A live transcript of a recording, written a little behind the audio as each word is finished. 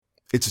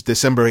It's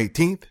December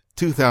 18th,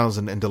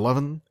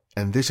 2011,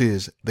 and this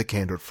is The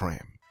Candid Frame.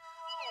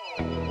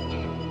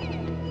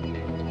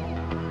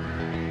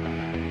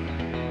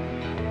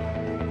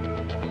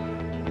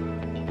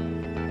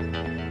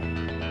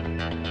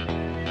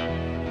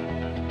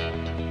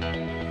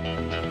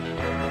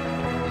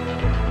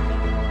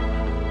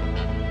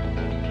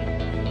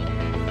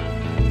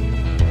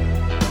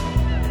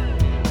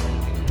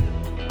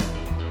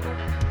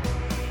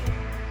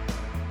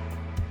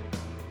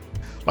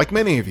 Like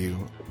many of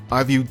you,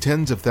 I view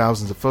tens of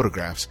thousands of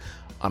photographs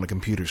on a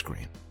computer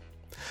screen.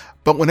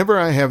 But whenever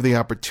I have the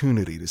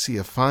opportunity to see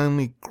a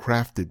finely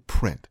crafted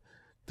print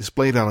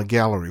displayed on a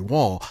gallery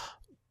wall,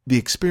 the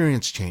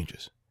experience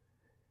changes.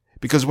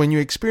 Because when you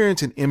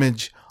experience an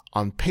image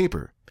on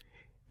paper,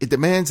 it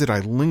demands that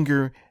I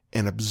linger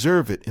and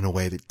observe it in a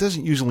way that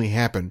doesn't usually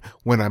happen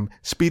when I'm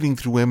speeding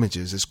through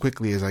images as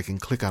quickly as I can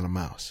click on a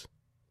mouse.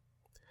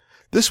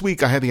 This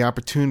week I had the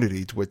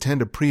opportunity to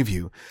attend a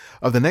preview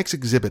of the next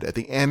exhibit at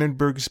the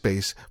Annenberg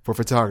Space for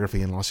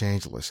Photography in Los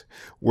Angeles,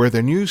 where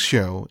their new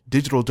show,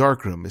 Digital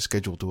Darkroom, is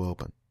scheduled to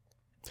open.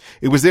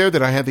 It was there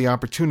that I had the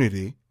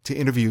opportunity to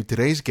interview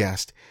today's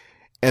guest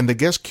and the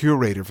guest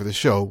curator for the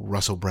show,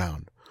 Preston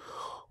Brown,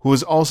 who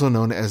is also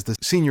known as the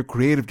Senior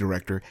Creative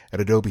Director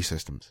at Adobe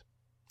Systems.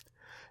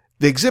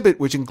 The exhibit,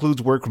 which includes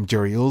work from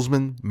Jerry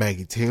Ullsman,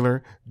 Maggie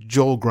Taylor,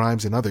 Joel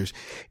Grimes, and others,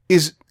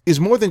 is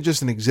more than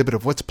just an exhibit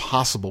of what's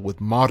possible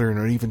with modern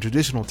or even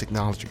traditional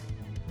technology,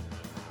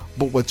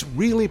 but what's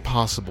really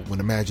possible when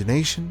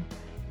imagination,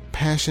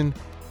 passion,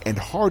 and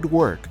hard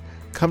work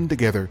come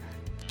together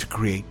to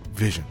create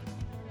vision.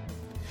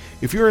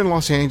 If you're in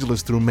Los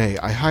Angeles through May,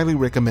 I highly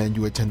recommend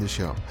you attend the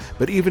show.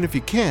 But even if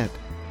you can't,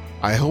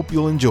 I hope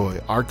you'll enjoy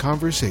our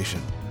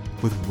conversation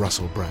with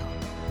Preston Brown.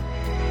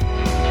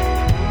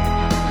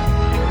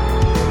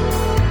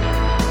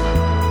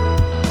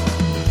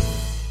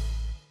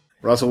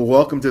 Russell,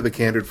 welcome to the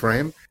Candid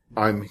Frame.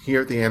 I'm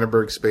here at the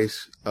Annenberg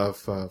Space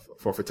for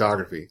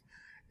photography,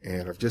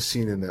 and I've just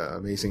seen an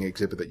amazing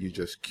exhibit that you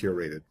just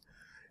curated.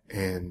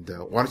 And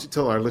why don't you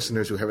tell our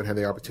listeners who haven't had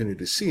the opportunity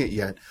to see it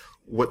yet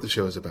what the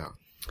show is about?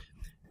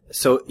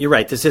 So you're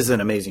right. This is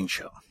an amazing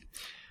show.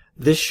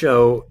 This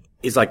show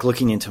is like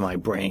looking into my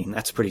brain.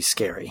 That's pretty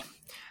scary.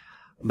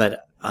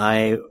 But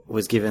I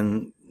was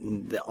given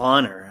the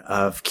honor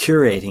of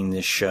curating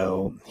this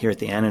show here at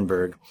the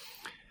Annenberg.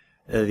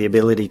 The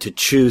ability to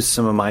choose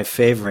some of my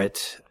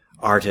favorite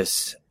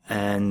artists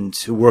and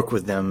to work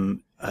with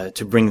them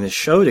to bring this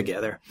show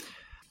together.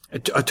 A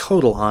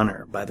total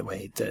honor, by the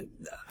way.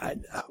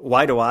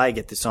 Why do I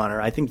get this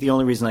honor? I think the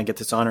only reason I get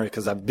this honor is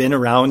because I've been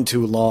around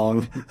too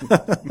long.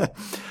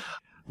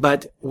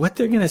 But what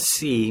they're going to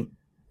see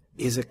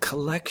is a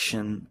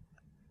collection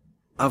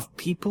of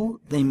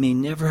people they may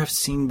never have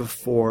seen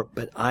before,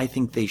 but I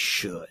think they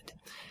should.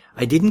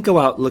 I didn't go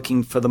out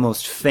looking for the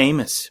most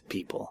famous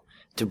people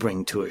to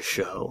bring to a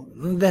show.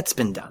 That's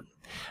been done.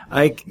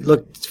 I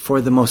looked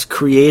for the most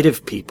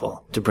creative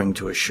people to bring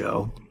to a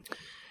show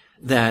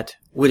that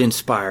would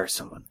inspire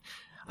someone.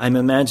 I'm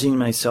imagining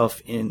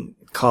myself in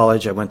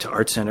college. I went to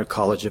Art Center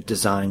College of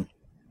Design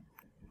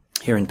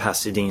here in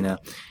Pasadena.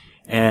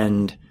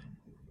 And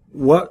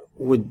what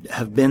would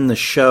have been the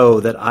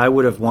show that I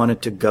would have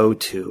wanted to go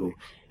to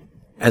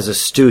as a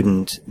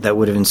student that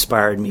would have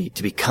inspired me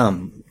to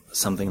become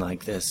something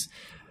like this?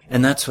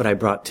 And that's what I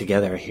brought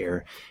together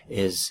here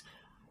is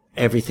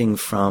everything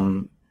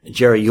from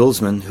Jerry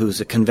Ullsman, who's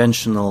a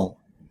conventional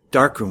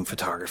darkroom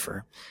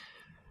photographer.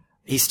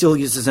 He still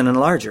uses an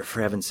enlarger,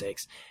 for heaven's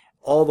sakes,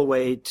 all the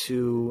way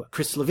to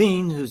Chris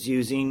Levine, who's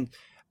using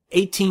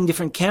 18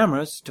 different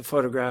cameras to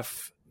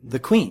photograph the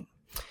Queen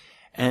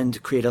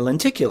and create a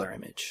lenticular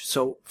image.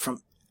 So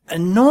from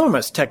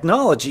enormous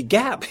technology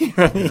gap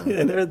here.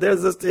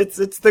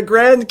 It's the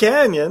Grand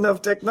Canyon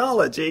of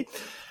technology.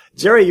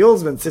 Jerry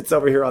Ullsman sits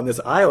over here on this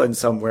island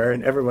somewhere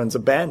and everyone's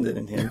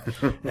abandoning him.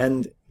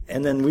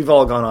 And then we've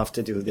all gone off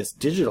to do this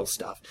digital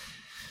stuff.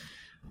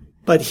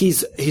 But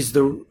he's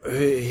a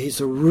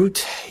root,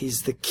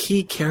 he's the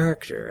key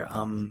character,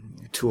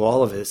 to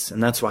all of this.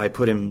 And that's why I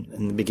put him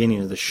in the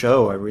beginning of the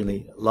show. I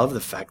really love the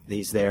fact that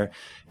he's there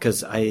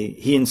because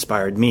he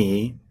inspired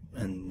me.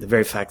 And the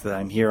very fact that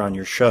I'm here on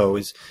your show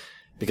is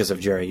because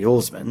of Jerry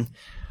Ullsman.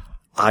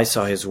 I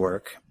saw his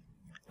work.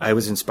 I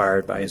was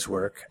inspired by his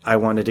work. I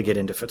wanted to get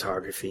into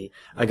photography.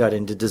 I got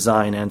into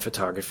design and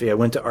photography. I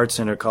went to Art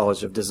Center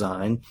College of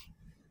Design.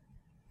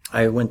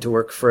 I went to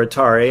work for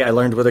Atari. I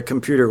learned what a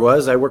computer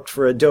was. I worked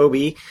for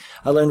Adobe.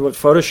 I learned what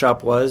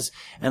Photoshop was,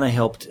 and I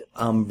helped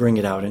bring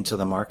it out into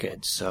the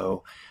market.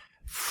 So,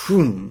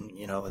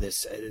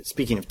 this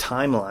speaking of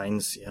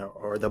timelines,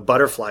 or the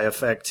butterfly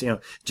effect,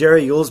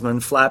 Jerry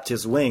Ullsman flapped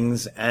his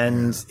wings,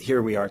 and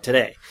here we are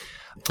today.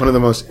 One of the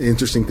most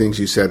interesting things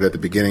you said at the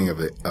beginning of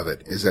it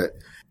is that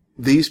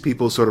these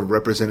people sort of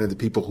represented the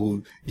people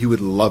who you would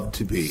love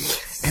to be.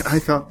 And I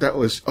thought that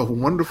was a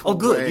wonderful Oh,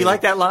 good. way. You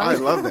like that line? I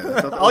love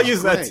that. I'll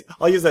use that.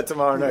 I'll use that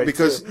tomorrow night.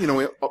 Because,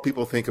 when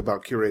people think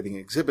about curating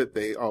exhibit,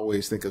 they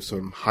always think of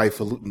some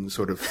highfalutin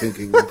sort of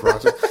thinking and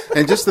process.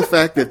 And just the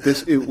fact that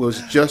it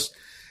was just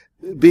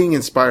being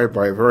inspired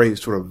by a very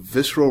sort of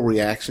visceral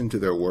reaction to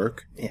their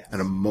work, Yes.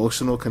 an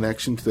emotional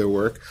connection to their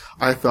work,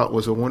 I thought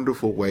was a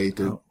wonderful way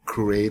to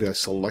create a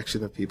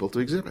selection of people to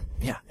exhibit.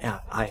 Yeah.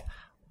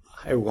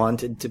 I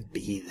wanted to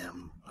be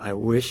them. I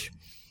wish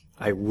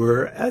I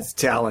were as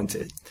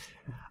talented.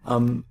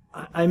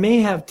 I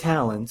may have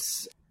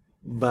talents,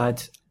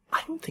 but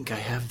I don't think I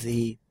have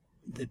the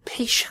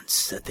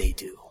patience that they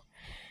do.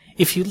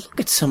 If you look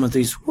at some of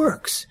these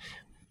works,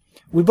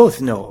 we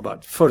both know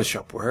about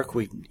Photoshop work.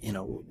 We see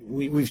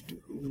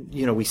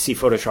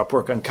Photoshop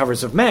work on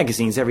covers of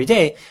magazines every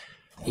day.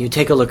 You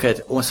take a look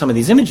at some of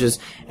these images,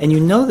 and you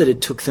know that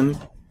it looks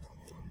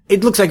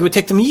like it would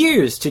take them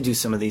years to do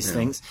some of these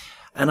things.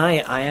 And I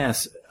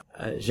asked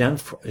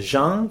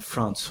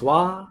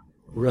Jean-Francois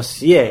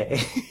Rossier,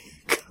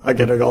 I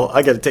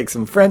gotta take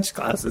some French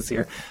classes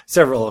here.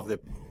 Several of the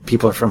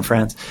people are from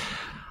France.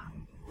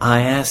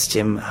 I asked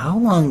him, how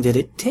long did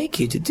it take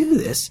you to do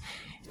this?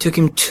 It took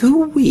him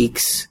 2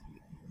 weeks.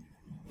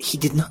 He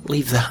did not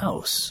leave the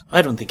house.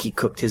 I don't think he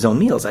cooked his own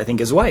meals. I think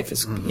his wife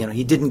is,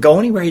 he didn't go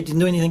anywhere. He didn't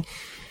do anything.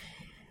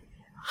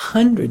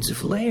 Hundreds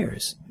of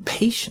layers.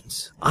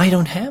 Patience. I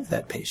don't have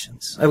that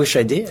patience. I wish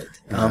I did.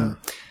 Yeah.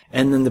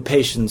 And then the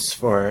patience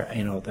for,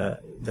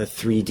 the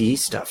 3D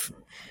stuff.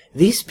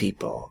 These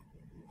people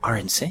are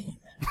insane.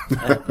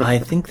 I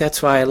think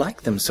that's why I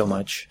like them so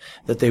much,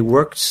 that they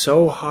worked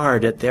so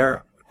hard at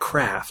their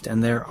craft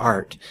and their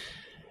art,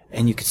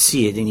 and you could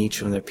see it in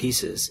each of their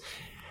pieces.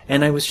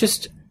 And I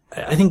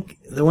think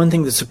the one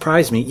thing that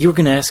surprised me, you were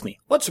going to ask me,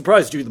 what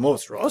surprised you the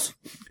most, Ross?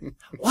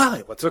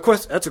 Why?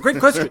 That's a great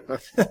question.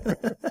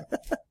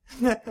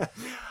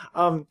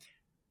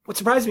 What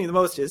surprised me the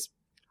most is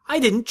I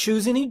didn't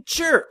choose any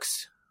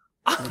jerks.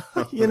 I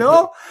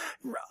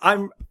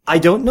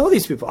don't know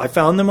these people. I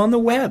found them on the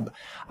web.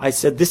 I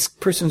said, this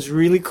person's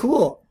really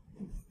cool.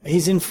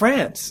 He's in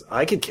France.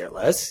 I could care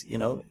less,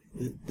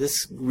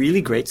 this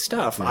really great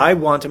stuff. Yeah. I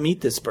want to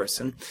meet this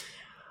person.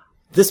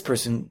 This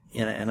person,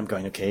 and I'm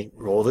going, okay,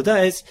 roll the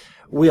dice.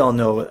 We all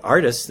know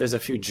artists. There's a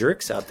few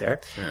jerks out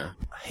there. Yeah.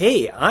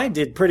 Hey, I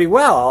did pretty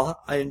well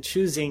in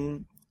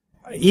choosing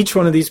each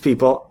one of these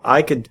people.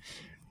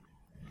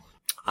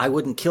 I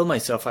wouldn't kill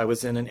myself. I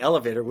was in an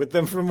elevator with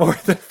them for more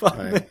than 5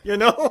 minutes,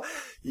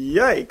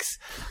 Yikes.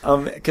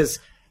 Because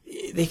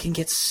they can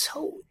get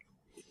so,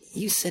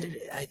 you said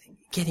it, I think,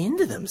 get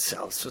into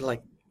themselves. So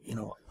like,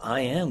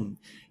 I am,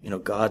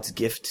 God's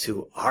gift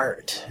to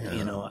art,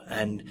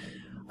 and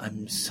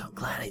I'm so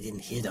glad I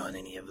didn't hit on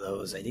any of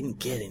those. I didn't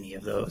get any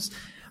of those.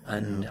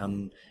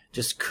 And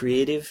just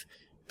creative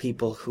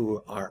people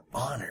who are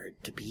honored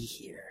to be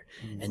here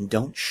and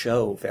don't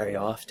show very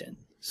often.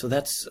 So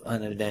that's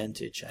an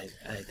advantage,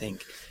 I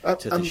think,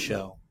 to the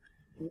show.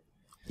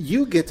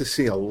 You get to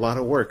see a lot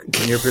of work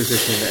in your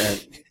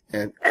position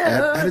at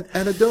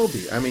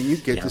Adobe. I mean, you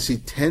get to see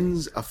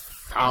tens of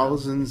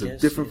thousands of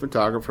different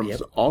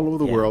photographers all over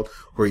the world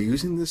who are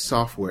using this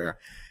software.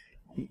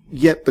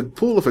 Yet the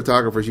pool of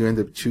photographers you end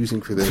up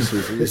choosing for this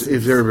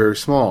is very, very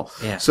small.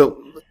 Yeah.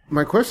 So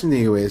my question to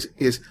you is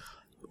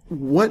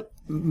what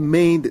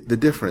made the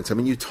difference? I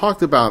mean, you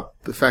talked about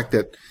the fact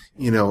that,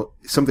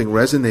 something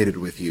resonated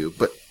with you,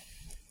 but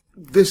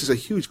this is a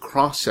huge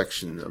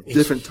cross-section of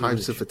different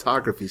types of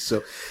photography.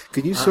 So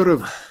can you sort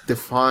of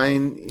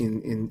define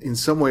in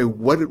some way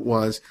what it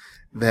was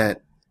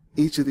that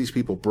each of these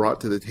people brought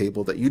to the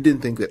table that you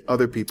didn't think that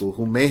other people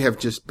who may have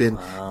just been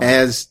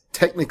as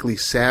technically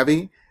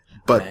savvy,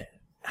 but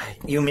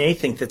you may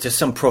think that there's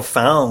some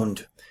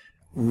profound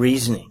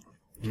reasoning.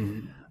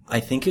 Mm-hmm. I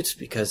think it's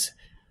because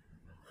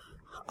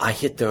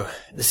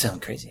this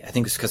sounds crazy. I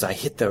think it's because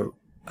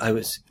I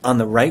was on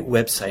the right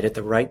website at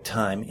the right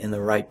time in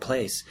the right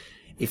place.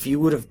 If you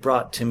would have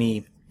brought to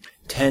me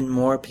 10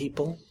 more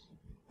people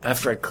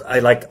after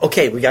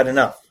okay, we got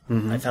enough.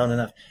 Mm-hmm. I found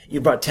enough.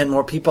 You brought 10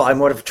 more people. I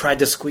would have tried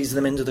to squeeze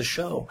them into the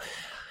show.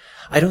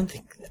 I don't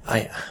think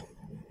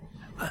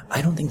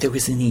there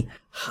was any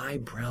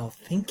highbrow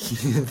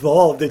thinking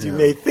involved that you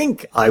may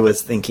think I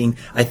was thinking.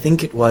 I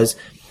think it was,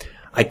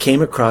 I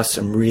came across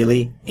some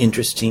really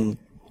interesting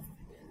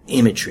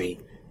imagery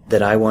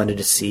that I wanted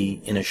to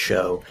see in a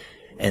show,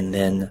 and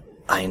then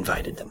I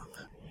invited them.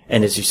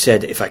 And as you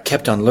said, if I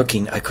kept on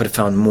looking, I could have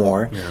found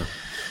more. Yeah.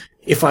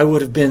 If I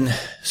would have been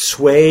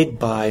swayed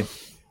by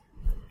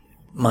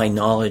my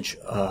knowledge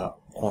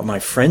or my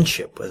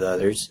friendship with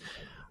others,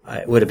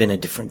 it would have been a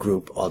different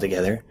group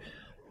altogether.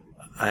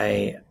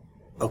 I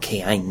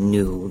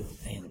knew,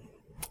 and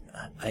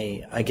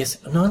I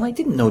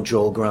didn't know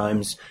Joel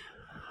Grimes.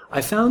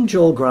 I found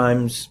Joel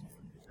Grimes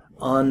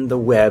on the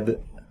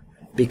web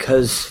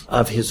because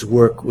of his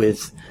work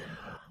with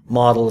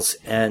models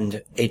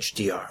and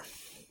HDR.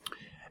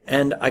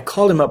 And I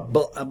called him up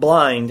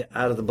blind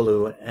out of the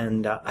blue,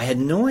 and I had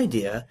no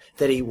idea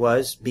that he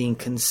was being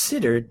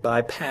considered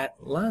by Pat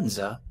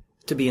Lanza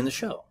to be in the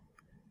show.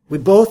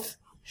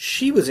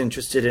 She was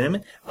interested in him,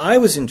 and I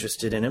was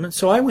interested in him, and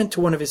so I went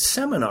to one of his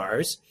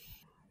seminars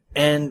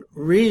and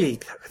really,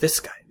 this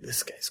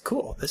guy's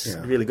cool. This is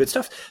really good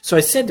stuff. So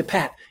I said to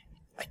Pat,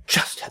 I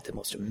just had the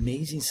most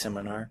amazing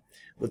seminar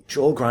with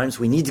Joel Grimes.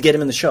 We need to get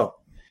him in the show.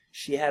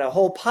 She had a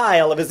whole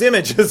pile of his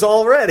images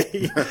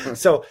already.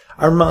 So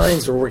our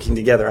minds were working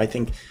together. I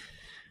think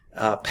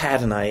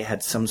Pat and I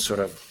had some sort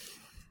of,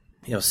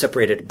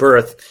 separated at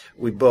birth.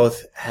 We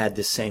both had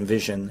the same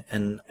vision.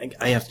 And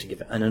I have to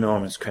give an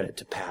enormous credit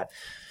to Pat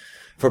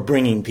for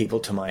bringing people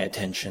to my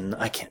attention.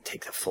 I can't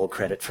take the full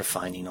credit for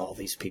finding all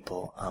these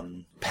people.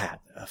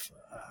 Pat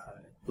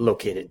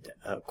located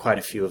quite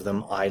a few of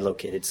them. I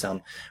located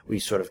some. We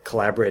sort of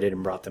collaborated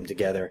and brought them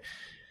together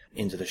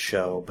into the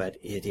show, but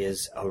it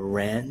is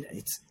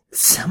it's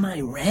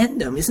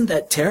semi-random. Isn't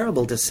that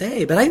terrible to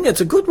say? But I think that's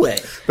a good way.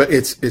 But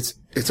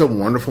it's a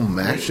wonderful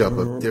mashup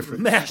of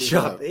different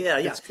mashup. Yeah.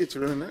 It's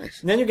really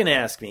nice. And then you're going to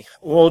ask me,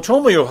 well,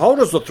 tell me, how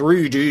does the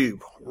 3D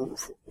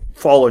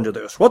fall into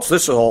this? What's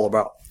this all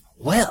about?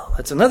 Well,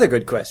 that's another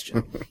good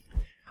question.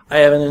 I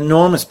have an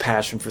enormous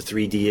passion for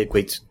 3D.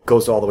 It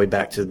goes all the way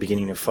back to the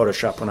beginning of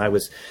Photoshop when I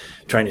was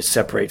trying to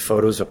separate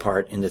photos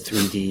apart into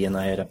 3D, and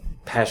I had a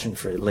passion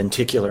for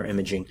lenticular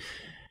imaging.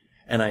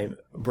 And I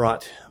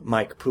brought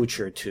Mike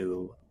Poocher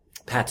to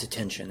Pat's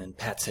attention, and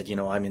Pat said,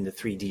 I'm into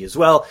 3D as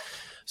well.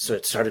 So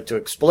it started to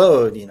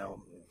explode,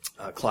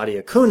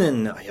 Claudia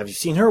Kunin, have you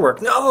seen her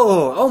work? No!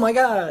 Oh my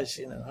gosh!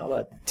 How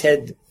about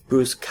Ted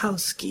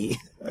Bruskowski?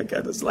 I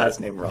got his last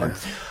name wrong.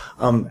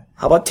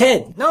 How about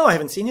Ted? No, I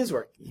haven't seen his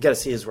work. You got to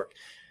see his work.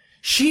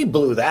 She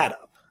blew that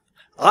up.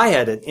 I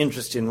had an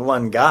interest in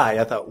one guy.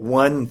 I thought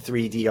one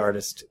 3D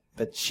artist,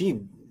 but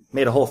she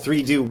made a whole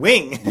 3D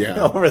wing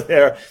over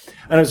there.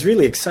 And I was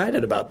really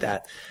excited about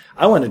that.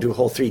 I want to do a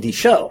whole 3D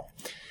show.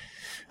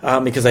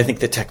 Because I think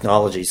the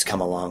technology's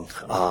come along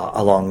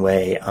a long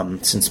way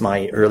since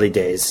my early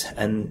days.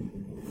 And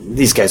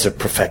these guys are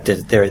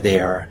perfected.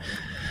 They're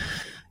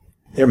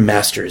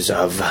masters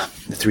of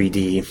the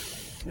 3D.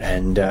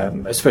 And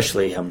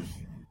especially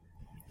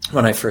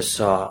when I first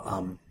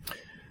saw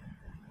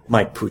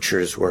Mike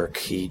Poocher's work,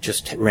 he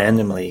just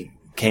randomly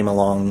came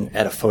along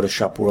at a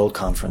Photoshop World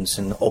Conference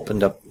and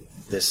opened up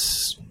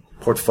this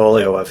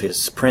portfolio of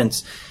his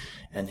prints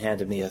and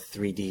handed me a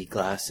 3D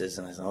glasses.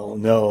 And I said, oh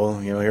no,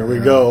 here we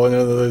go,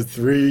 another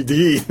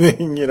 3D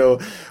thing,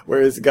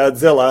 where's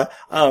Godzilla?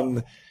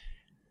 And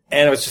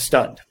I was just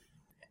stunned.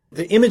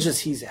 The images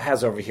he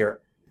has over here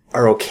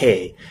are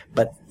okay,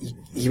 but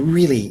you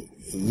really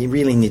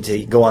need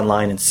to go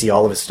online and see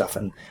all of his stuff.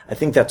 And I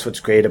think that's what's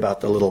great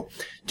about the little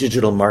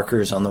digital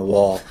markers on the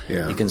wall.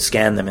 Yeah. You can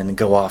scan them and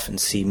go off and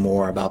see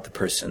more about the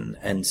person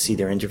and see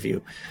their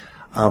interview.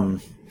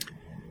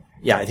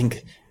 I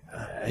think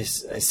I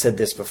said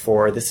this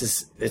before.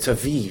 It's a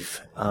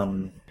Vive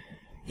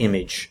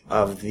image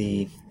of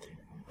the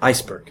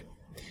iceberg.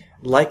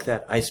 Like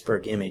that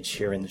iceberg image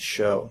here in the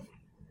show.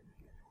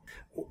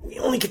 We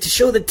only get to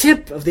show the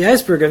tip of the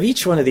iceberg of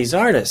each one of these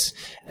artists.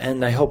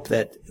 And I hope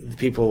that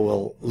people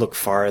will look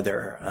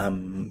farther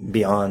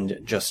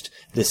beyond just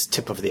this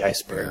tip of the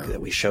iceberg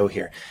that we show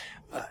here.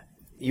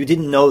 You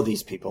didn't know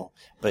these people,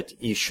 but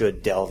you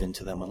should delve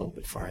into them a little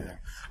bit farther.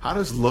 How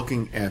does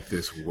looking at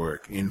this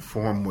work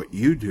inform what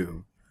you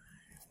do,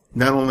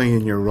 not only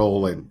in your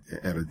role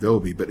at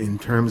Adobe, but in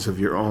terms of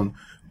your own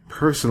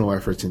personal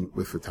efforts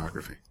with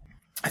photography?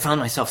 I found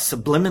myself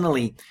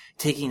subliminally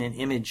taking an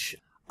image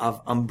of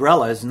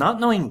umbrellas, not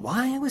knowing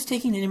why I was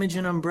taking an image of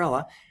an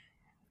umbrella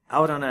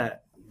out on a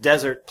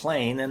desert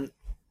plain, and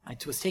I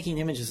was taking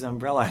images of an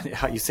umbrella,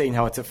 how you saying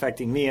how it's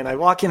affecting me, and I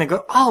walk in and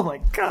go, oh my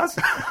gosh,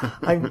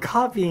 I'm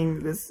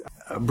copying this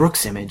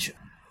Brooks image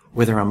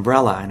with her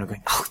umbrella, and I'm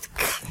going, oh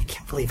God, I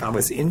can't believe I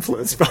was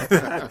influenced by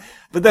that.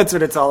 But that's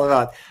what it's all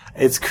about.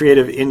 It's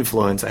creative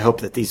influence. I hope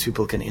that these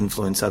people can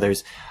influence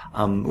others.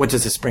 What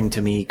does this bring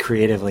to me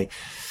creatively?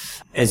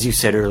 As you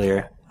said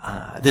earlier,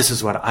 this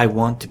is what I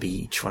want to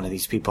be, each one of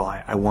these people.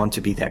 I want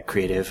to be that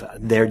creative.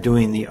 They're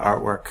doing the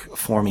artwork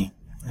for me.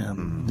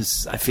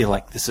 I feel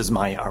like this is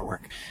my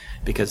artwork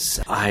because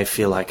I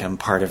feel like I'm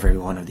part of every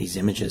one of these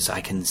images.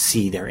 I can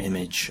see their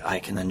image. I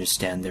can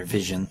understand their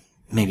vision.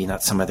 Maybe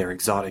not some of their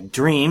exotic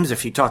dreams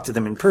if you talk to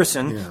them in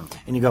person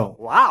and you go,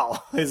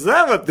 wow, is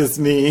that what this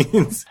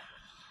means?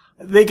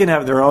 They can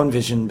have their own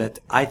vision, but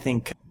I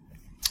think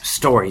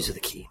stories are the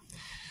key.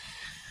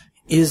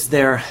 Is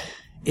there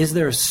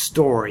a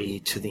story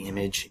to the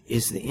image?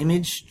 Is the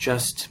image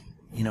just,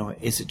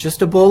 is it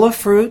just a bowl of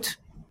fruit?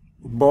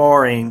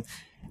 Boring.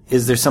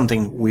 Is there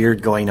something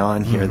weird going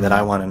on here that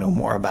I want to know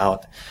more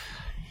about?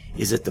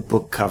 Is it the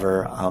book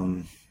cover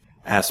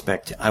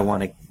aspect? I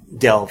want to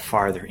delve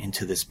farther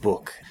into this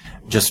book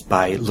just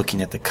by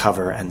looking at the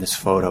cover and this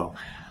photo.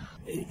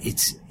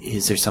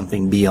 Is there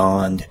something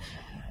beyond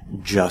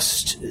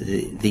just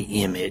the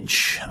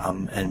image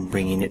and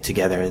bringing it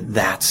together?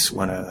 That's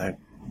one of the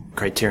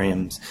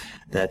criterions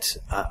that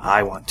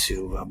I want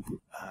to.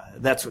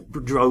 That's what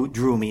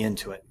drew me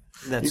into it.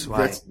 That's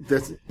why.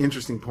 That's an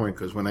interesting point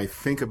because when I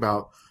think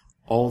about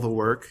all the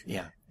work,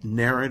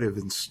 narrative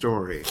and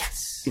story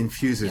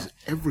infuses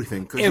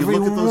everything. Every you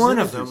look at those one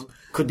images, of them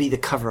could be the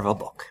cover of a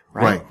book,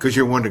 right? Right, because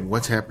you're wondering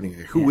what's happening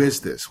here. Who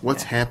is this?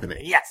 What's happening?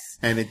 Yes.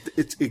 And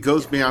it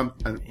goes beyond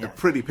a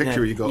pretty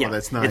picture. You go, oh,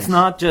 that's nice. It's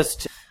not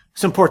just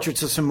some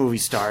portraits of some movie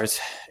stars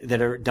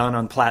that are done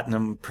on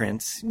platinum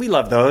prints. We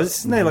love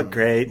those. They look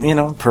great,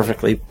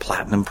 perfectly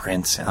platinum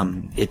prints.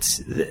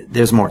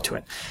 There's more to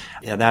it.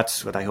 Yeah,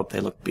 that's what I hope they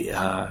look.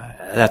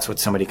 That's what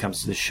somebody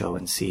comes to the show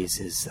and sees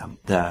is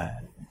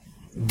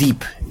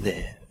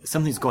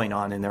something's going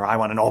on in there I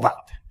want to know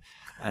about.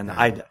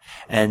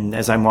 And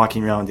as I'm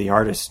walking around the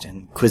artist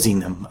and quizzing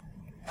them,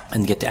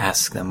 and get to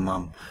ask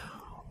them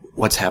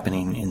what's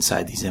happening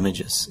inside these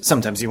images.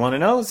 Sometimes you want to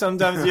know,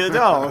 sometimes you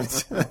don't.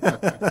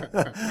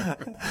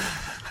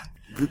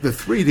 The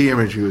 3D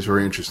imagery was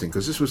very interesting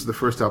because this was the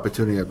first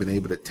opportunity I've been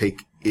able to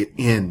take it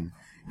in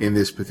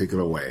this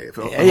particular way.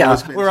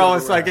 We're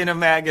almost like in a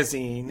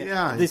magazine.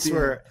 Yeah. These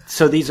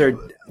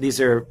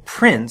are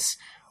prints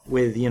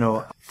with,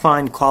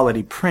 fine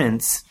quality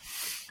prints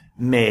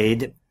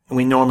made.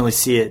 We normally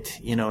see it,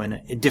 in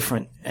a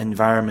different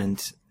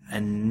environment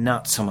and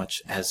not so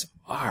much as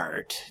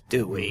art,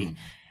 do we? Mm-hmm.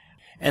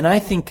 And I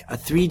think a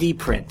 3D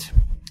print,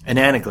 an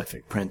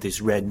anaglyphic print,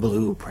 these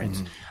red-blue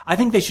prints, I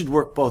think they should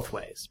work both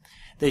ways.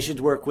 They should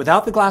work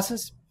without the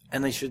glasses,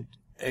 and they should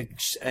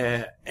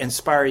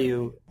inspire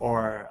you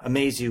or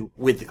amaze you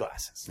with the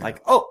glasses. Yeah.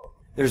 Like,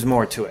 there's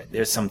more to it.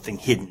 There's something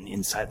hidden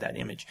inside that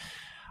image.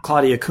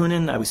 Claudia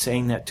Kunin, I was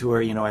saying that to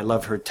her, I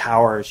love her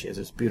tower. She has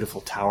this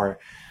beautiful tower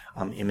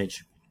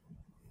image.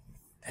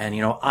 And,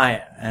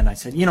 I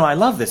said, I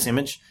love this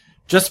image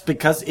just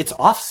because it's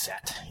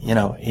offset.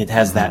 It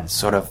has that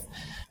sort of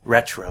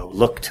retro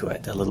look to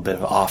it, a little bit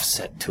of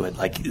offset to it,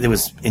 like it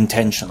was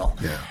intentional.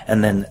 Yeah.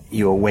 And then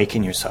you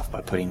awaken yourself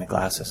by putting the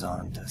glasses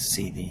on to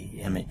see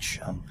the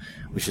image,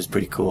 which is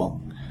pretty cool.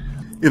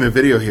 In the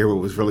video here, what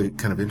was really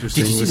kind of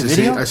interesting. Did you see the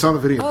video? I saw the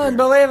video.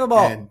 Unbelievable.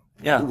 And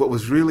what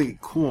was really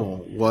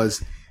cool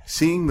was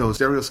seeing those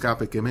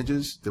stereoscopic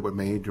images that were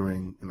made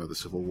during, the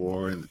Civil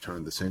War and the turn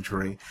of the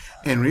century,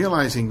 and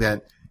realizing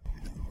that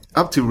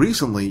up to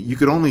recently, you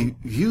could only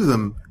view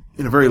them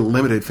in a very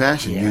limited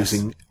fashion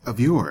using a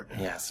viewer.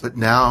 Yes. But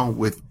now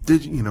with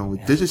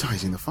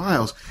digitizing the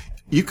files,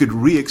 you could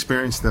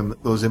re-experience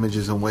those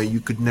images in a way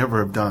you could never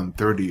have done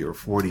 30 or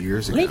 40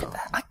 years ago. Leave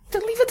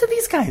it to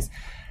these guys.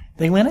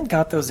 They went and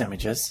got those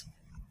images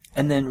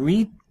and then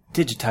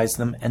re-digitized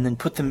them and then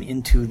put them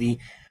into the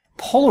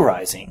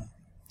polarizing.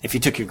 If you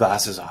took your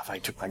glasses off, I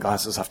took my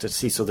glasses off to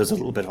see, so there's a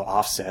little bit of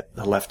offset,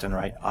 the left and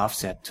right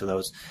offset to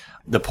those.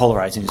 The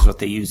polarizing is what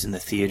they use in the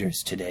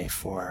theaters today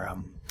for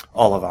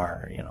all of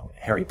our,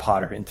 Harry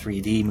Potter in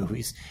 3D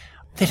movies.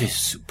 They did a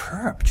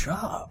superb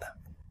job.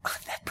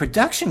 That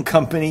production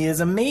company is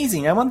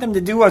amazing. I want them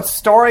to do a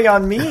story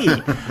on me.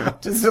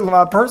 Just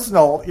my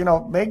personal,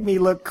 make me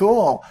look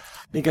cool.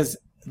 Because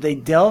they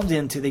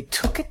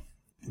took it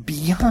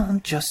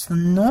beyond just the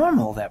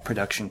normal, that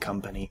production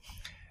company.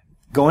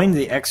 Going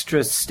the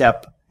extra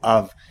step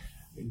of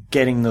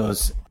getting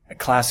those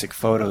classic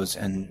photos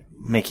and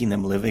making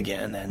them live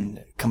again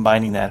and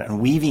combining that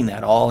and weaving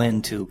that all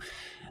into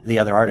the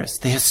other artists.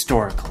 The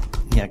historical.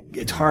 Yeah,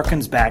 it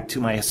harkens back to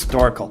my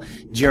historical.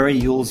 Jerry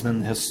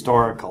Uelsman,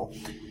 historical.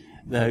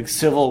 The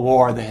Civil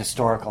War, the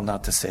historical.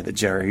 Not to say that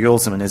Jerry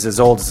Uelsman is as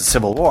old as the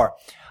Civil War,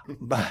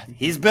 but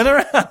he's been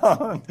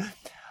around.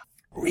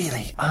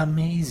 Really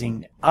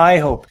amazing. I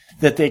hope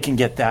that they can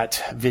get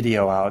that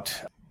video out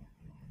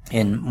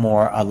in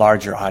a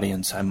larger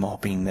audience. I'm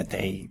hoping that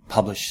they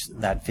publish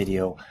that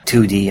video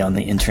 2D on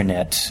the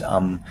internet,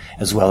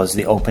 as well as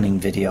the opening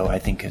video. I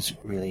think is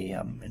really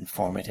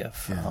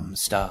informative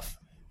stuff.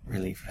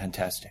 Really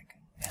fantastic.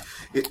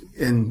 Yeah.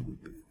 And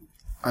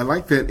I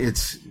like that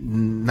it's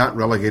not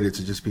relegated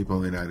to just people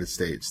in the United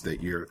States.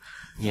 That you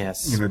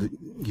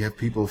have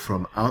people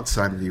from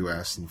outside of the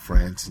U.S. and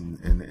France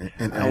and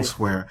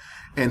elsewhere.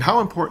 And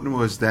how important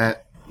was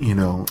that?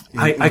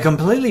 I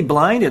completely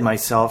blinded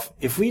myself.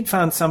 If we'd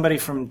found somebody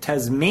from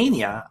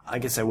Tasmania, I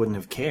guess I wouldn't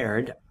have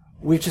cared.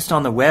 We're just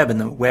on the web, and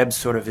the web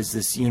sort of is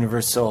this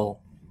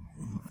universal.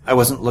 I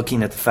wasn't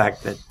looking at the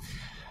fact that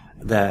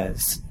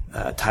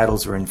the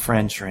titles were in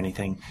French or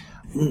anything.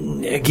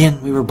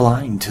 Again, we were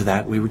blind to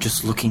that. We were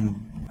just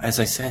looking, as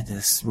I said,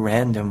 this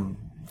random,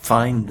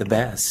 find the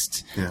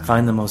best,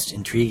 find the most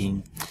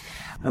intriguing.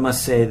 I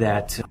must say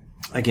that,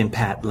 again,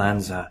 Pat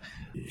Lanza,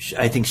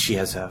 I think she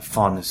has a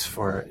fondness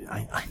for.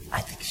 I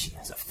think she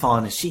has a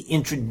fondness. She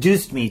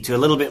introduced me to a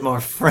little bit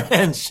more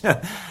French. So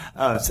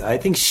I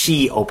think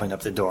she opened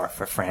up the door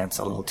for France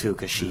a little too,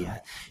 because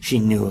she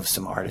knew of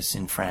some artists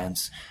in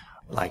France,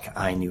 like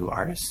I knew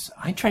artists.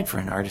 I tried for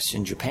an artist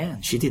in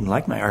Japan. She didn't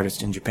like my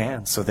artist in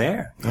Japan, so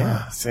there.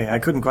 Yeah, say I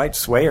couldn't quite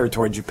sway her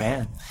toward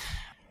Japan.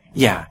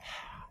 Yeah,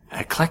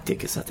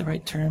 eclectic, is that the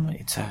right term?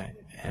 It's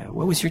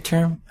what was your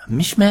term? A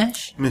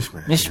mishmash.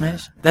 Mishmash.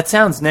 Yeah. That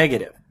sounds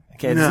negative.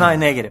 Okay, it's not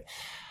negative.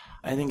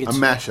 I think it's a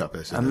mashup.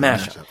 Is it? A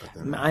mashup.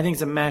 I think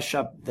it's a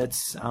mashup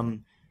that's,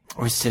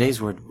 or is today's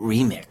word,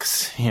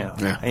 remix.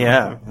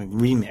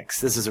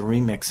 Remix. This is a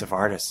remix of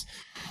artists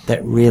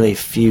that really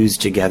fuse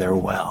together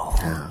well.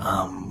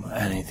 Yeah.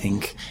 And I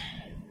think,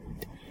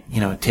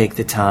 take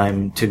the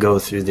time to go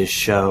through this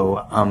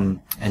show,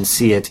 and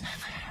see it.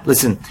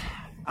 Listen,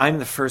 I'm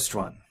the first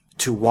one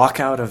to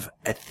walk out of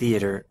a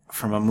theater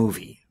from a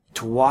movie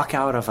to walk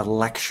out of a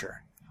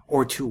lecture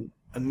or to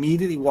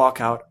immediately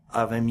walk out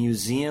of a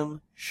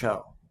museum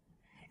show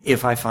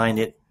if I find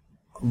it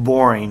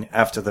boring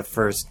after the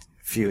first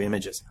few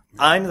images.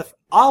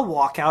 I'll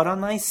walk out on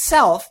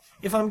myself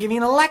if I'm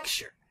giving a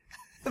lecture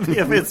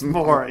if it's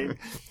boring.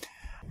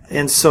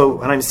 And so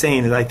what I'm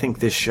saying is I think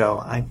this show,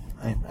 I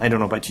don't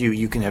know about you,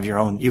 you can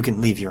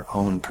leave your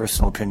own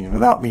personal opinion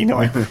without me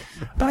knowing,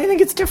 but I think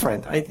it's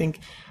different. I think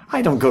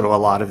I don't go to a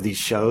lot of these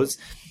shows.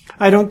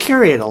 I don't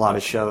curate a lot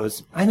of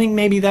shows. I think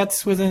maybe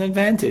that's with an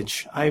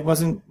advantage. I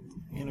wasn't,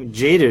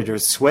 jaded or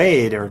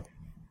swayed or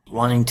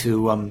wanting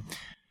to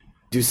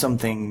do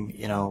something,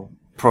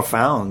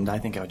 profound. I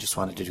think I just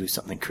wanted to do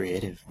something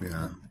creative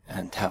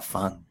and have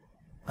fun.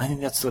 I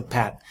think that's what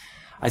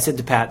I said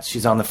to Pat,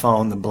 she's on the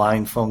phone,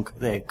 the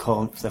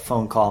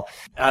phone call.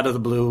 Out of the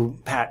blue,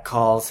 Pat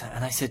calls,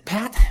 and I said,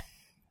 Pat,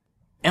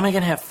 am I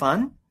going to have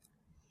fun?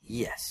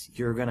 Yes,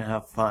 you're going to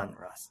have fun,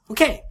 Russ.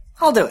 Okay,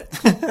 I'll do it.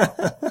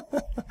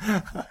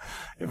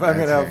 If I'm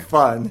going to have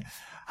fun.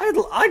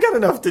 I got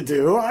enough to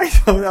do. I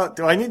don't know.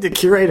 Do I need to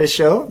curate a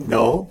show?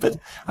 No, but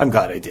I'm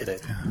glad I did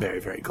it. Very,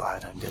 very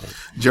glad I did it.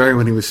 Jerry,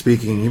 when he was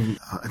speaking,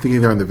 I think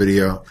either on the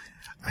video,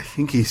 I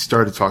think he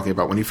started talking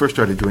about when he first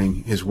started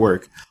doing his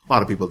work, a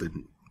lot of people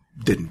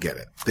didn't get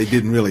it. They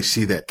didn't really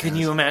see that. Can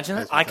you imagine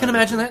that? I can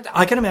imagine that.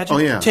 I can imagine. Oh,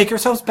 yeah. Take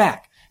yourselves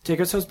back.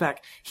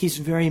 He's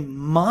very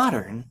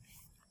modern.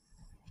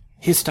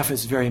 His stuff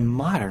is very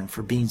modern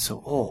for being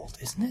so old,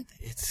 isn't it?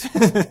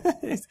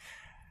 It's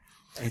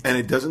and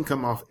it doesn't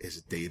come off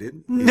as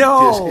dated.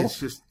 No. It's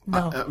just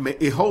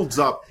it holds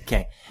up.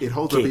 Okay. It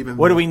holds up even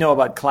What do we know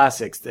about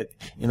classics? That,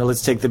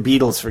 let's take the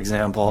Beatles, for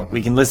example. Mm-hmm.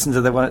 We can listen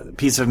to the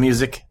piece of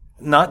music,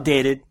 not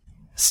dated,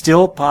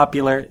 still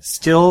popular,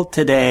 still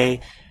today.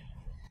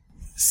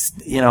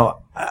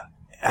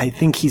 I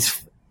think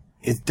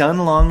it's done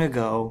long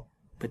ago,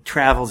 but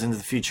travels into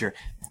the future.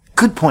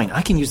 Good point.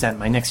 I can use that in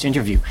my next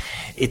interview.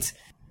 It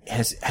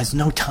has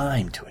no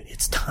time to it.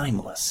 It's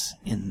timeless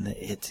in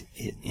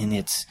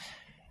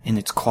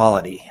its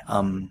quality,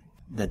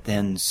 that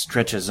then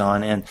stretches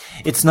on. And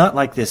it's not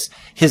like this.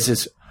 His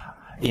is,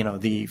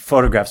 the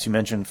photographs you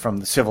mentioned from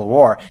the Civil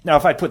War. Now,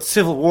 if I put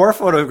Civil War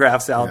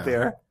photographs out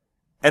there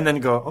and then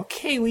go,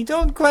 okay, we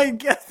don't quite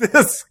get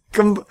this.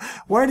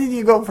 Where did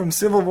you go from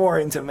Civil War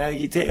into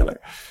Maggie Taylor?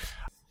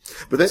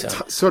 But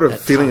that sort of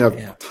feeling of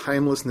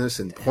timelessness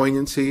and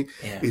poignancy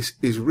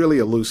is really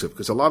elusive,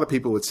 because a lot of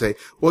people would say,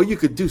 well, you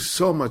could do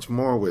so much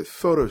more with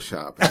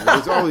Photoshop. And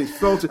there's all these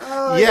filters.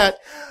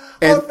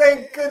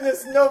 Thank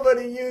goodness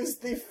nobody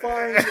used the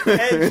fine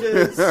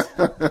edges.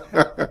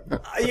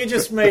 You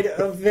just made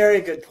a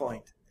very good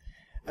point.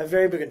 A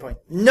very good point.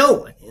 No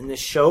one in this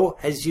show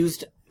has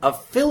used a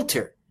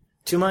filter,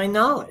 to my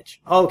knowledge.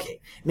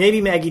 Okay,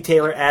 maybe Maggie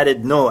Taylor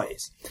added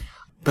noise.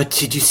 But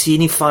did you see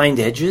any fine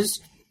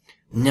edges?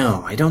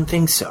 No, I don't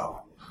think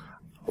so.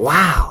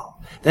 Wow.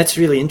 That's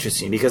really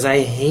interesting, because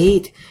I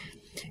hate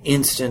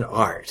instant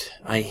art.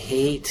 I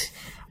hate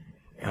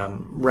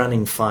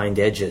running fine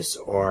edges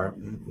or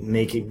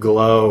make it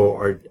glow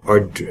or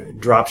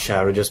drop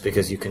shadow just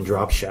because you can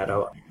drop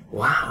shadow.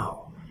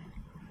 Wow.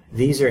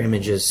 These are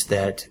images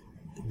that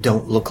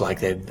don't look like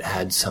they've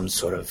had some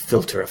sort of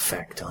filter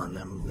effect on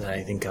them that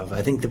I think of.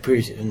 I think the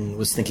person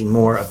was thinking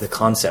more of the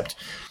concept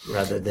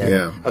rather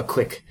than a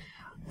quick,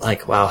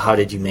 wow, how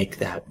did you make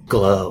that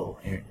glow?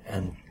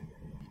 And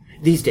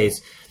these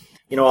days,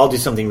 I'll do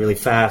something really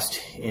fast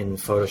in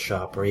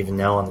Photoshop, or even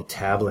now on the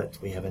tablet,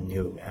 we have a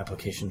new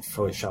application,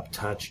 Photoshop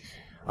Touch.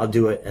 I'll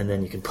do it, and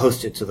then you can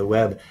post it to the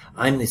web.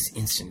 I'm this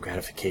instant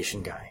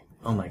gratification guy.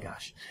 Oh my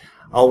gosh.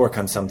 I'll work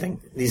on something.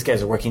 These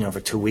guys are working on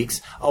for 2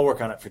 weeks. I'll work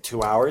on it for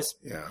 2 hours.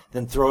 Yeah.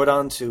 Then throw it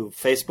onto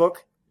Facebook,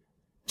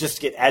 just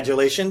to get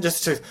adulation,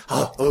 just to,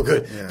 oh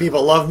good,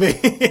 people love me.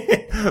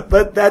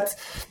 But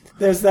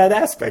there's that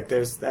aspect.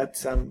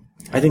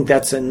 I think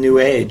that's a new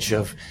age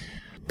of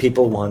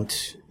people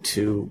want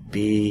to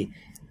be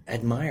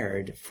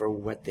admired for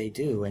what they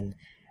do. And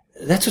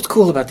that's what's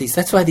cool about these.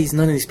 That's why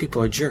none of these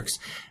people are jerks.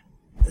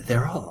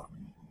 They're all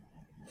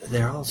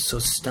so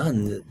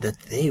stunned that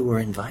they were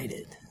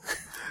invited.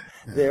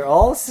 They're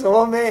all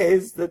so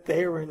amazed that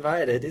they were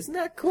invited. Isn't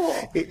that cool?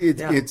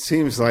 It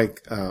seems like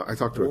I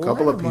talked to a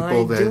couple of people what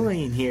am I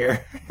doing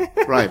here?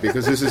 Right,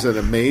 because this is an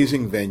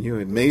amazing venue,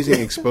 amazing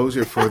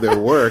exposure for their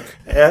work.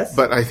 Yes.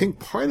 But I think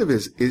part of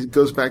it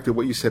goes back to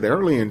what you said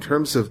earlier in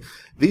terms of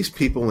these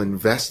people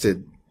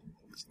invested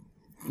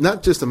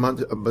not just a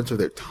bunch of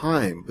their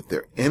time, but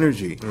their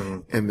energy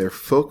and their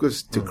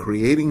focus to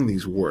creating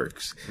these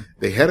works.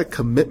 They had a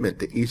commitment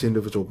to each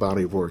individual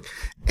body of work,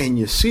 and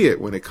you see it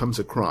when it comes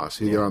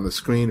across, either on the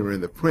screen or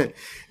in the print.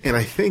 And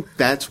I think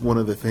that's one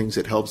of the things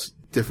that helps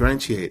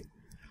differentiate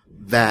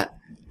that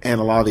and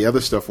a lot of the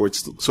other stuff where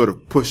it's sort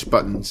of push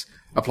buttons,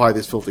 apply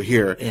this filter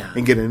here,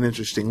 and get an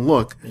interesting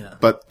look,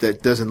 but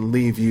that doesn't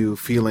leave you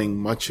feeling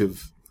much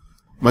of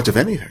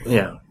anything.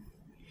 Yeah.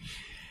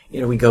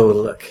 We go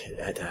look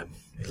at a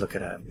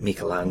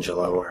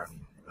Michelangelo or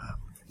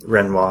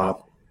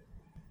Renoir.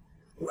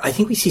 I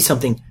think we see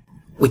something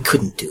we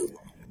couldn't do.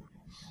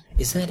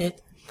 Is that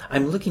it?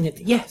 I'm looking at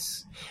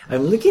these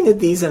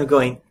and I'm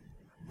going,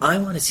 I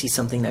want to see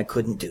something I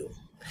couldn't do.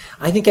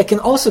 I think I can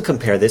also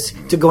compare this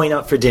to going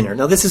out for dinner.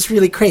 Now, this is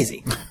really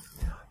crazy.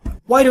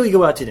 Why do we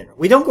go out to dinner?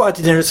 We don't go out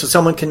to dinner so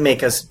someone can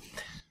make us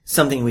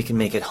something we can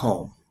make at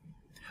home.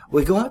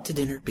 We go out to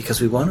dinner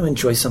because we want to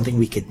enjoy something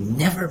we could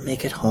never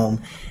make at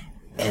home,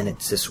 and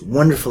it's this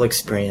wonderful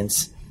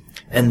experience.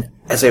 And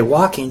as I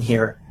walk in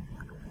here,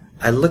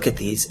 I look at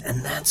these,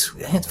 and it's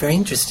very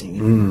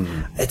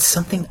interesting. It's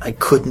something I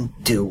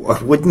couldn't do or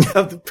wouldn't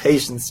have the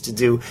patience to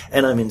do,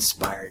 and I'm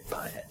inspired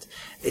by it.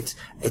 It's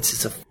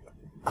just a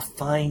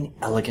fine,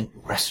 elegant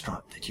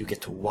restaurant that you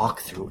get to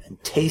walk through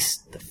and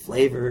taste the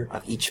flavor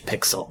of each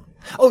pixel.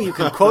 Oh, you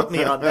can quote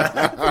me on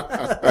that.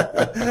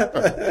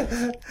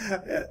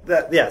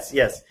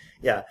 Yes.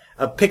 Yeah.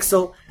 A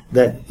pixel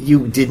that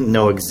you didn't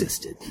know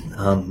existed.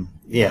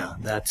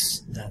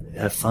 That's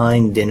a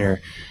fine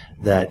dinner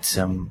that,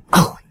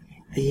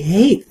 I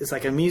hate. It's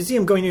like a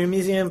museum, going to a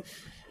museum.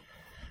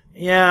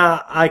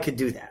 Yeah, I could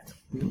do that.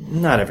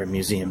 Not every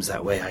museum's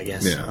that way, I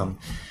guess. Yeah.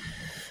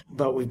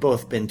 But we've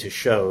both been to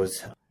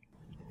shows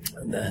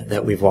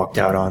that we've walked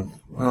out on.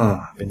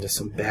 Oh, I've been to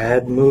some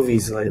bad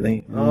movies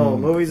lately. Oh,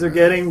 movies are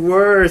getting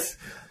worse.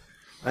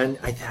 And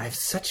I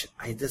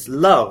just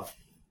love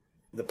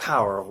the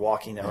power of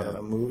walking out of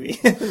a movie.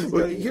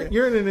 Well,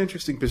 you're in an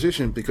interesting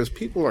position because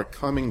people are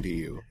coming to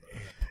you,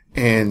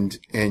 and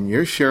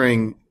you're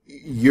sharing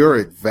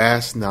your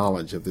vast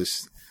knowledge of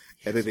this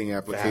editing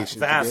application.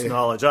 Vast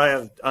knowledge. I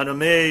have an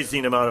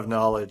amazing amount of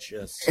knowledge.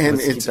 Yes, and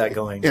let's keep that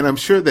going. And I'm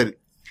sure that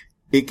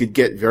it could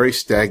get very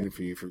stagnant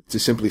for you to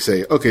simply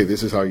say, okay,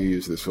 this is how you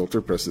use this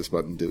filter, press this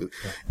button, do it.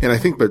 Yeah. And I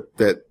think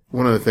that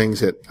one of the things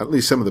that at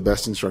least some of the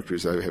best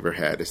instructors I've ever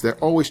had is they're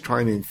always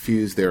trying to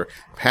infuse their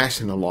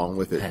passion along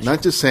with it.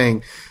 Not just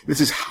saying, this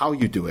is how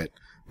you do it,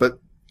 but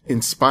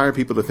inspire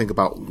people to think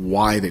about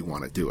why they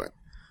want to do it.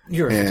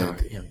 You're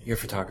a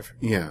photographer.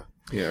 Yeah.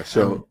 Yeah.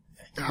 So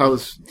I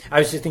was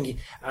just thinking,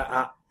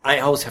 I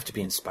always have to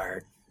be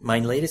inspired. My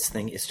latest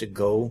thing is to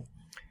go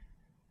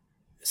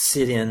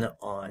sit in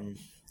on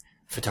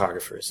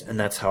photographers, and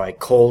that's how I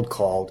cold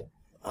called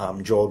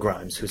Joel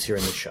Grimes, who's here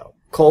in the show.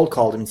 Cold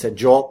called him and said,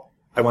 Joel,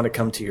 I want to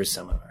come to your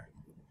seminar.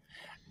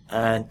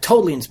 And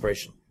totally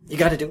inspirational. You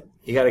got to do it.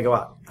 You got to go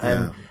out.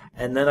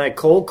 And then I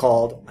cold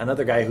called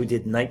another guy who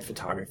did night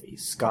photography,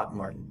 Scott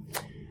Martin.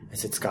 I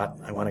said, Scott,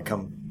 I want to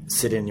come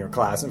sit in your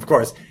class. And of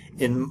course,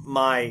 in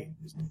my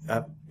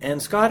and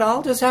Scott,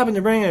 I'll just happen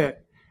to bring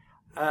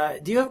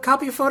do you have a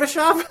copy of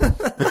Photoshop?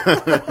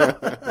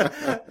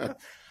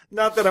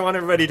 Not that I want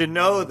everybody to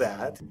know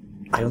that.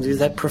 I don't do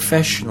that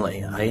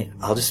professionally.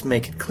 I'll just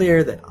make it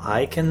clear that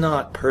I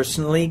cannot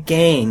personally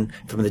gain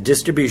from the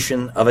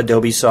distribution of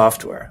Adobe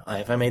software.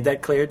 Have I made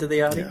that clear to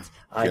the audience?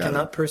 Yeah. I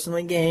cannot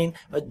personally gain.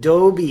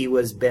 Adobe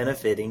was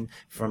benefiting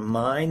from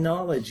my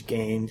knowledge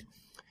gained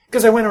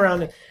because I went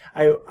around.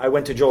 I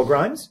went to Joel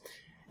Grimes,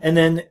 and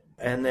then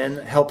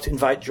helped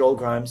invite Joel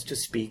Grimes to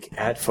speak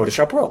at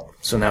Photoshop World.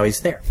 So now he's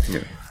there.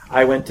 Yeah.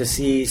 I went to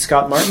see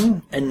Scott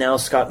Martin, and now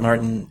Scott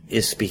Martin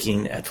is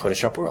speaking at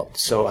Photoshop World.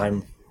 So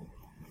I'm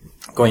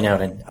going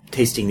out and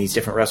tasting these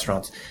different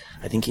restaurants.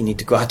 I think you need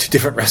to go out to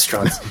different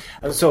restaurants.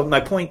 So my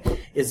point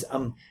is,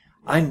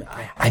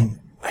 I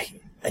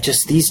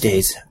just these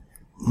days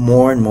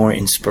more and more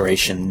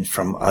inspiration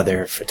from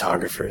other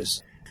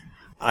photographers.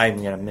 I'm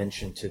going to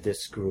mention to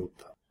this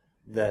group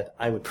that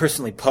I would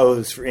personally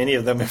pose for any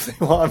of them if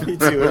they want me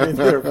to in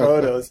their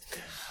photos.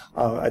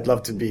 I'd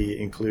love to be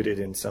included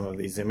in some of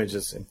these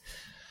images. And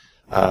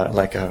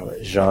like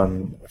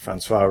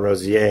Jean-Francois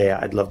Rosier,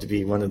 I'd love to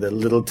be one of the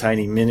little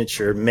tiny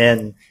miniature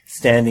men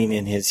standing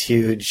in his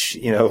huge,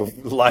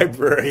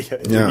 library.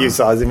 Yeah. You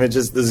saw his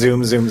images, the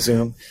zoom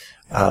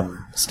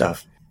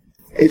stuff.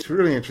 It's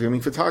really interesting. I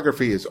mean,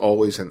 photography is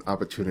always an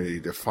opportunity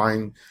to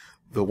find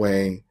the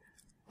way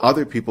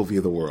other people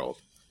view the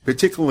world,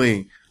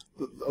 particularly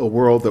a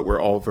world that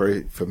we're all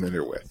very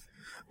familiar with.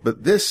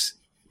 But this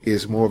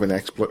is more of an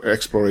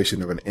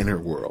exploration of an inner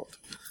world.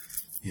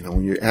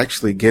 When you're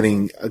actually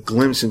getting a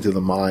glimpse into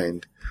the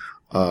mind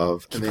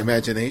of and the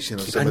imagination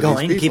of some of these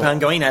people. Keep on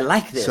going. I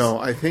like this. So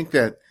I think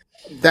that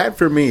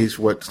for me is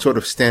what sort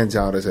of stands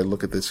out as I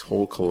look at this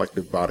whole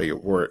collective body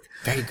of work.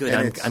 Very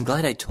good. I'm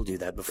glad I told you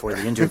that before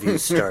the interview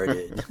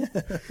started.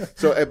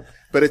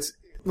 But it's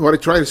what I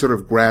try to sort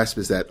of grasp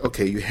is that,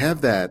 okay, you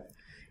have that,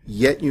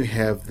 yet you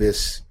have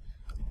this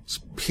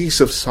piece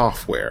of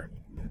software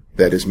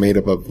that is made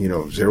up of,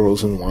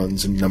 zeros and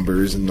ones and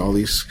numbers and all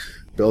these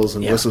bells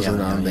and whistles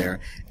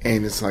there.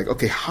 And it's like,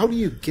 okay, how do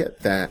you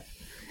get that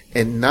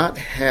and not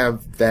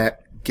have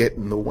that get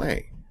in the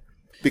way?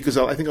 Because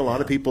I think a lot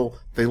of people,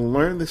 they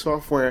learn the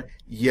software,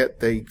 yet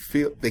they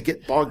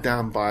get bogged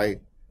down by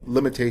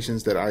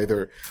limitations that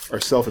either are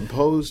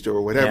self-imposed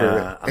or whatever.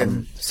 Yeah,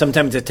 and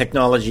sometimes the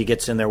technology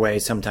gets in their way.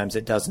 Sometimes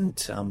it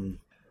doesn't.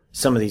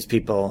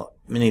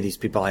 Many of these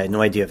people, I had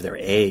no idea of their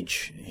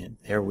age.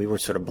 There, we were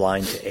sort of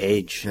blind to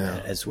age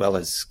as well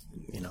as,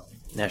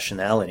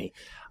 nationality.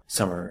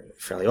 Some are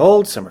fairly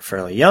old, some are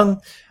fairly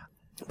young,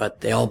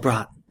 but they all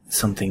brought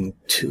something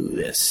to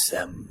this.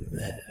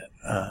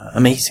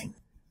 amazing.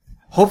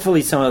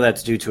 Hopefully some of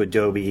that's due to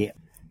Adobe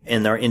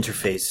and their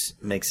interface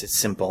makes it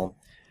simple.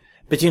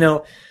 But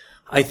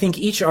I think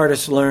each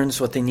artist learns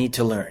what they need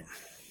to learn.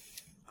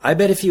 I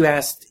bet if you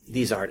asked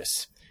these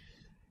artists,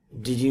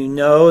 did you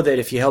know that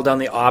if you held down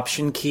the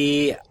Option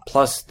key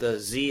plus the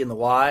Z and the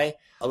Y,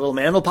 a little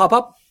man will pop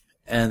up?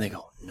 And they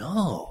go,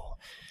 no.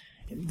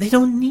 They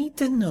don't need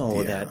to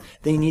know that.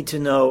 They need to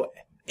know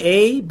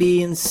A,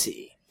 B, and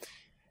C.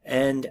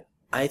 And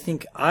I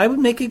think I'll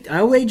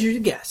wager to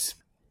guess.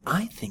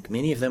 I think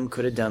many of them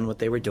could have done what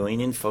they were doing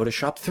in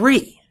Photoshop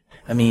 3.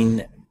 I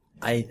mean,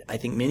 I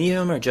think many of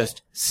them are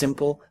just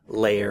simple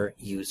layer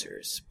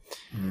users.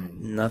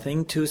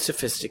 Nothing too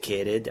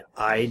sophisticated.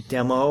 I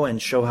demo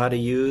and show how to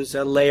use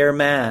a layer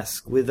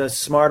mask with a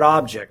smart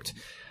object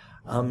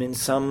in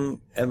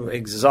some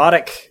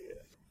exotic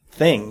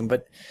thing.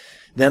 But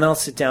then I'll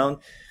sit down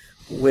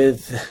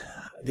with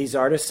these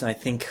artists and I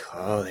think,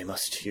 oh, they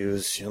must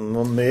use some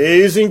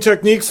amazing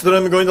techniques that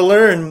I'm going to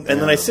learn.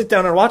 And then I sit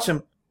down and watch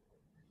them.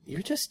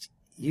 You're just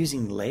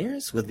using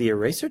layers with the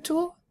eraser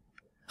tool?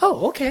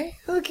 Oh, okay.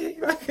 I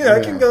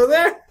can go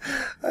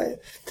there.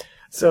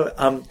 So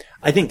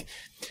I think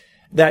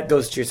that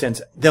goes to your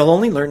sense. They'll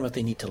only learn what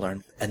they need to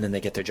learn, and then they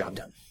get their job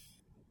done.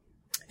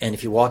 And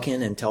if you walk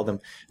in and tell them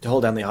to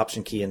hold down the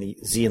Option key and the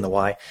Z and the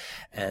Y,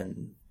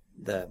 and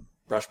the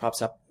brush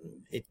pops up,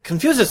 it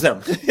confuses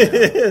them.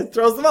 It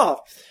throws them off.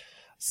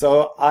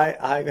 So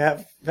I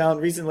have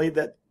found recently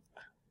that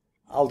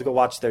I'll go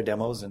watch their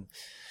demos and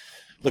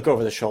look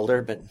over the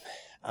shoulder, but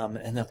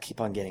and they'll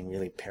keep on getting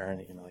really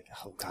paranoid, like,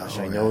 oh gosh,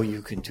 I know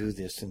you can do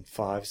this in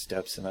 5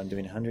 steps and I'm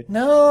doing 100.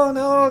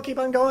 No, keep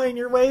on going.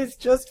 Your way's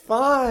just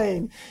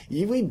fine.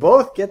 We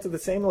both get to the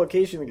same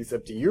location,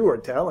 except you are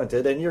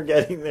talented and you're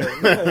getting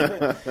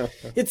there.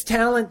 It's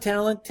talent.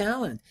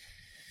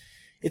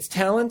 It's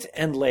talent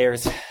and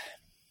layers.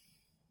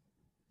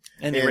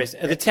 And the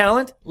eraser. The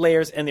talent,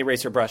 layers, and the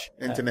eraser brush.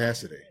 And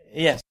tenacity.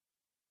 Yes.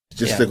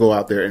 Just to go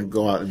out there and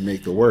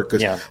make the work.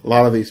 Because a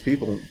lot of these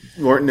people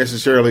weren't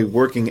necessarily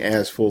working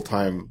as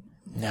full-time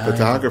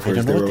photographers.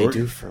 I don't know what they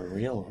do for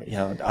real.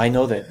 I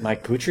know that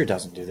Mike Poocher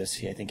doesn't do this.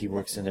 I think he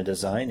works in a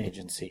design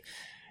agency.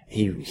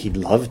 He'd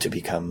love to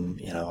become,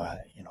 a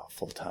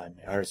full-time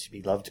artist.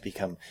 He'd love to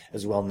become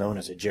as well known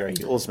as a Jerry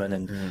Uelsman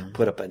and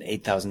put up an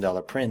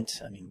 $8,000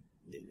 print.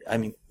 I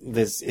mean,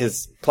 there's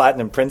his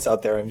platinum prints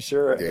out there, I'm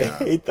sure.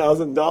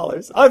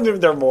 $8,000. I'm sure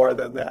they're more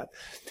than that.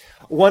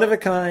 One of a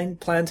kind,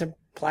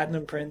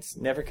 platinum prints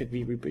never could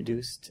be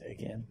reproduced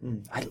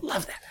again. I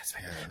love that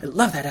aspect. I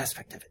love that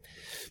aspect of it.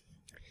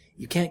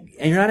 You can't,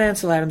 and you're not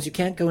Ansel Adams, you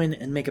can't go in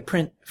and make a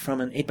print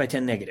from an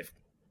 8x10 negative.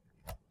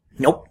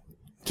 Nope.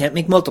 Can't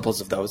make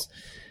multiples of those.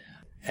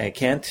 I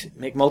can't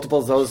make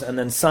multiples of those and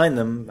then sign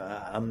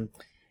them.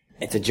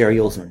 It's a Jerry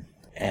Uelsman.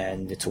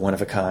 And it's one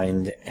of a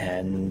kind,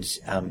 and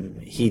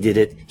he did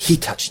it. He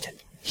touched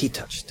it.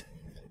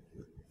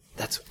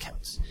 That's what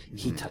counts.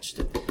 He touched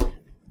it.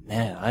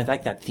 Man, I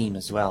like that theme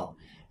as well.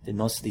 That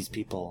most of these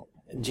people,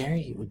 would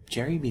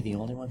Jerry be the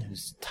only one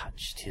who's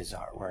touched his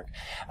artwork?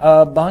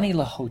 Bonnie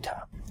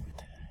Lahota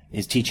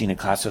is teaching a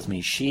class with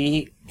me.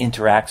 She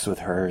interacts with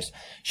hers.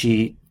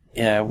 She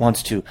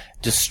wants to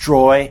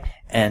destroy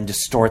and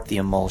distort the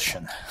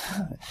emulsion.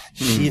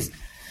 She's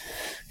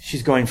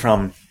going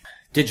from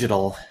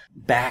digital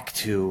back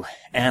to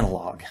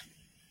analog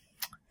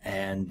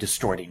and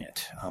distorting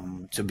it.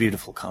 It's a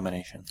beautiful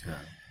combination. Yeah.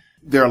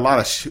 There are a lot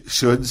of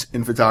shoulds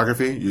in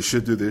photography. You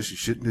should do this, you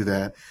shouldn't do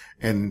that.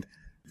 And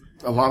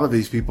a lot of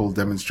these people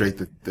demonstrate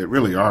that there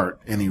really aren't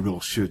any real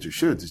shoulds or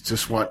shoulds. It's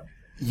just what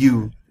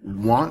you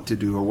want to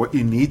do or what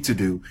you need to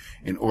do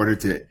in order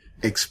to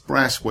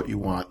express what you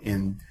want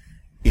in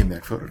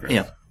that photograph.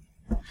 Yeah.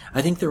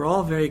 I think they're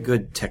all very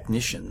good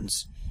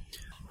technicians.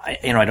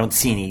 I don't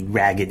see any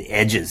ragged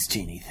edges to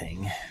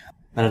anything,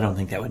 but I don't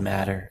think that would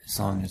matter as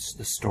long as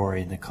the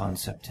story and the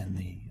concept and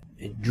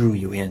it drew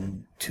you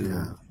in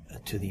to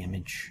the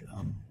image.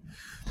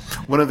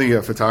 One of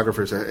the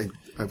photographers, I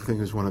think it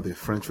was one of the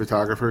French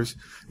photographers,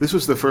 this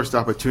was the first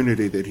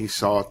opportunity that he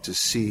saw to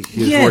see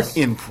his work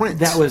in print.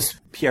 That was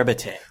Pierre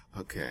Batté.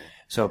 Okay.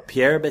 So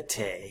Pierre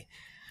Batté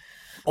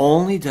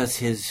only does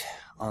his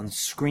on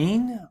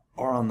screen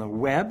or on the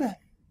web.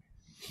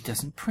 He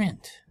doesn't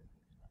print.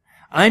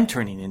 I'm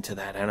turning into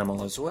that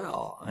animal as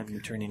well. I'm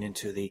turning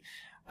into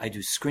I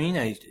do screen,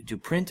 I do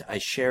print, I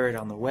share it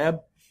on the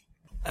web.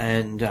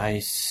 And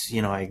I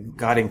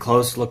got in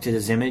close, looked at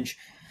his image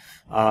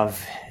of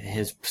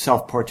his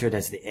self-portrait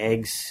as the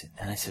eggs.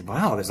 And I said,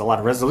 wow, there's a lot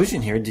of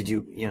resolution here. Did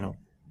you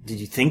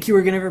think you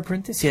were going to ever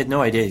print this? He had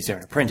no idea he's going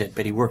to print it,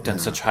 but he worked on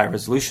such high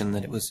resolution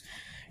that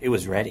it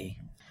was ready.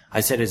 I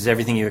said, is it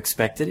everything you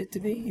expected it to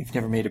be? You've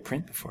never made a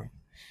print before.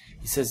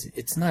 He says,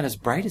 it's not as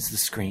bright as the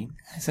screen.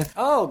 I said,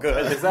 oh,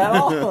 good. Is that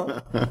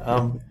all?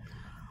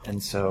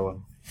 And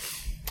so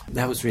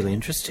that was really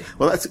interesting.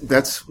 Well,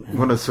 that's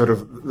one of sort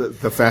of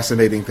the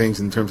fascinating things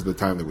in terms of the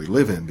time that we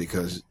live in,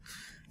 because,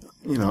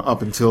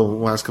 up until the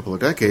last couple of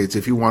decades,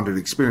 if you wanted to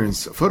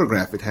experience a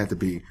photograph, it had to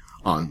be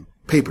on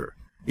paper.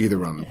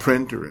 either on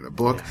print or in a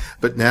book.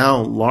 But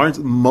now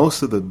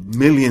most of the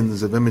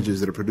millions of images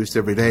that are produced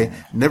every day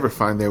never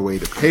find their way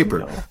to paper.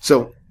 No.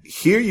 So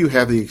here you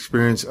have the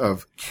experience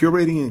of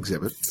curating an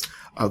exhibit,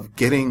 of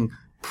getting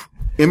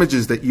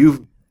images that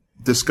you've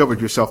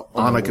discovered yourself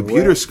on a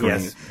computer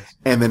screen,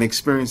 and then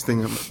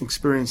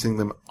experiencing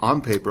them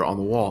on paper on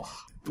the wall.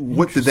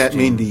 What did that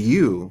mean to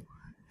you,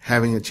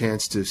 having a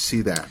chance to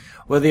see that?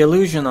 Well, the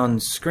illusion on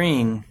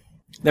screen,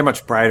 they're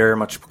much brighter,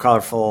 much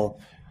colorful.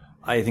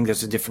 I think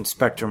there's a different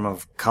spectrum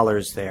of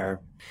colors there.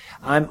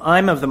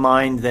 I'm of the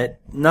mind that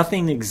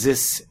nothing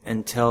exists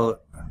until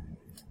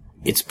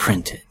it's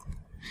printed.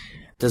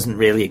 It doesn't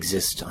really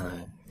exist on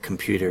a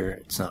computer.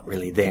 It's not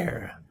really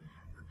there.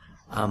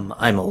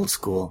 I'm old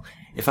school.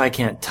 If I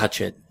can't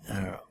touch it,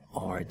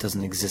 or it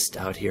doesn't exist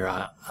out here,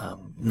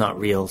 not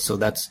real. So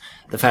that's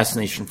the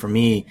fascination for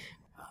me.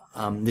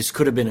 This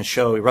could have been a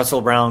show.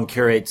 Russell Brown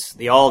curates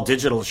the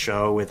all-digital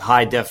show with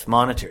high-def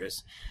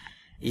monitors.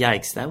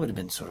 Yikes, that would have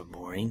been sort of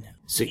boring.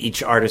 So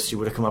each artist, you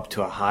would have come up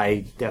to a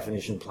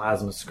high-definition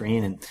plasma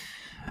screen,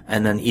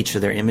 and then each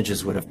of their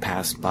images would have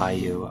passed by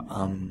you.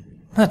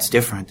 That's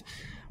different,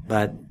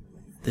 but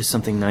there's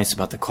something nice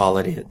about the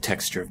quality, the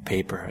texture of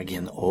paper.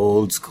 Again,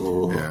 old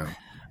school. Yeah.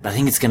 But I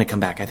think it's going to come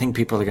back. I think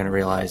people are going to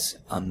realize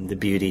the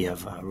beauty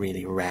of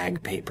really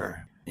rag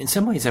paper. In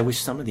some ways, I wish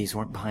some of these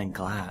weren't behind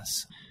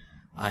glass.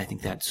 I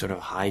think that sort of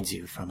hides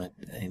you from it,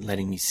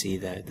 letting me see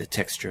the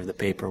texture of the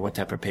paper. What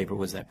type of paper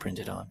was that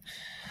printed on?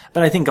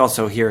 But I think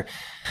also here,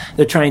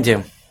 they're trying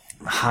to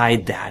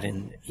hide that,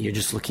 and you're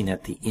just looking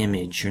at the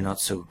image. You're not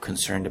so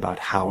concerned about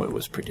how it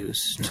was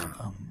produced.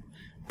 No.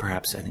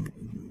 Perhaps I think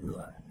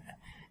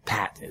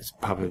Pat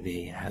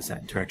probably has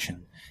that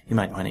direction. You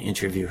might want to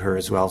interview her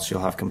as well. She'll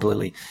have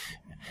completely...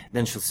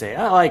 Then she'll say,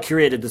 oh, I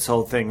curated this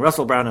whole thing.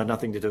 Russell Brown had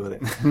nothing to do with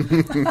it.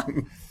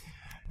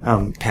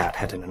 Pat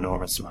had an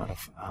enormous amount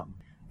of...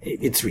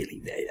 it's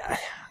really...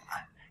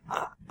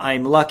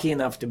 I'm lucky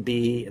enough to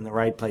be in the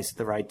right place at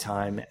the right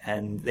time,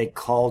 and they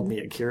called me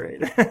a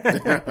curator.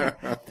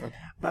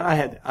 But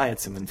I had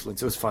some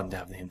influence. It was fun to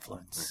have the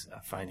influence,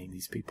 finding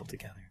these people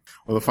together.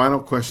 Well, the final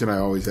question I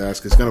always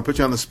ask is going to put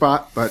you on the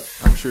spot, but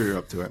I'm sure you're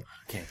up to it.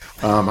 Okay.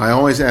 I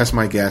always ask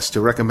my guests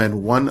to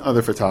recommend one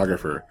other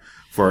photographer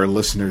for our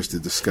listeners to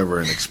discover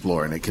and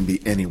explore, and it can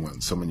be anyone,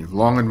 someone you've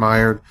long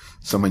admired,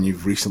 someone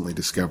you've recently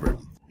discovered.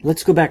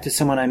 Let's go back to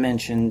someone I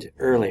mentioned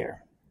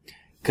earlier,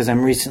 because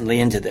I'm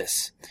recently into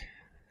this.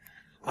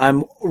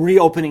 I'm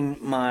reopening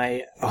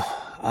my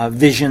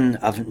vision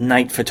of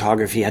night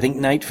photography. I think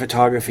night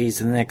photography is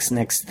the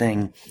next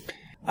thing.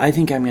 I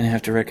think I'm going to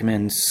have to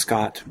recommend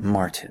Scott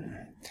Martin.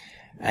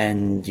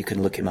 And you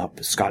can look him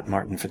up, Scott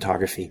Martin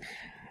Photography,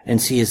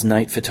 and see his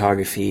night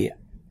photography.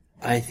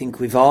 I think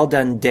we've all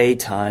done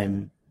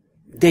daytime.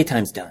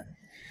 Daytime's done.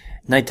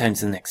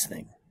 Nighttime's the next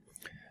thing.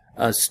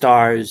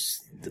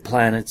 Stars, the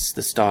planets,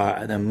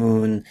 the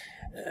moon,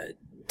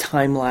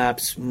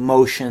 time-lapse,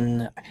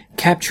 motion,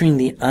 capturing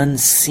the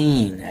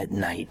unseen at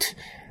night.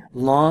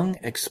 Long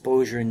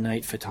exposure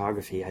night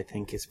photography, I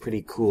think, is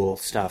pretty cool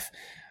stuff,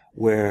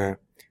 where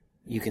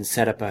you can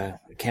set up a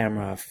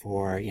camera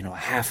for,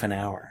 half an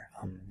hour.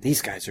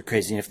 These guys are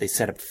crazy if they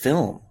set up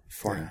film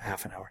for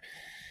half an hour.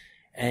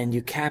 And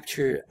you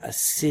capture a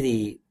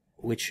city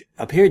which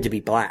appeared to be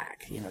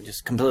black,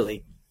 just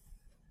completely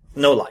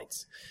no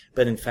lights.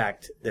 But in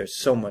fact, there's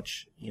so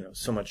much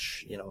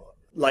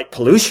light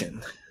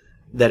pollution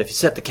that if you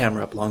set the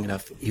camera up long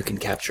enough, you can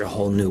capture a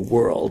whole new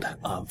world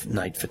of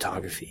night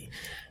photography.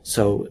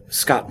 So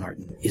Scott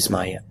Martin is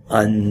my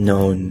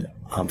unknown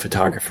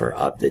photographer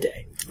of the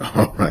day.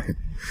 All right.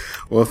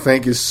 Well,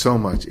 thank you so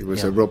much. It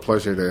was a real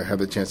pleasure to have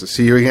the chance to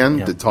see you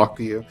again, to talk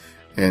to you,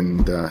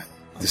 and to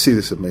see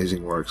this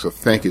amazing work. So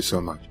thank you so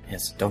much.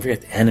 Yes. Don't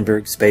forget the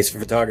Annenberg Space for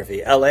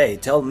Photography, LA,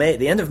 till May,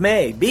 the end of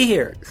May. Be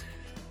here.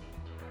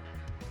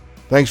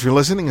 Thanks for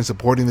listening and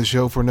supporting the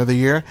show for another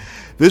year.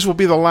 This will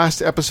be the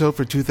last episode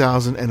for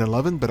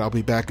 2011, but I'll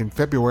be back in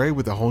February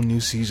with a whole new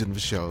season of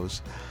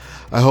shows.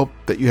 I hope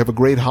that you have a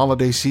great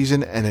holiday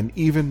season and an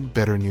even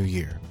better new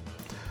year.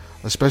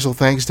 A special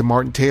thanks to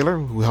Martin Taylor,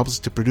 who helps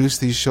to produce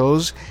these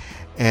shows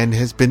and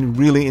has been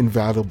really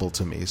invaluable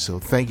to me, so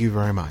thank you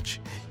very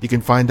much. You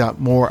can find out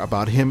more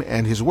about him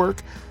and his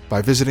work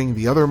by visiting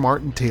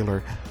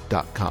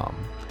theothermartintaylor.com.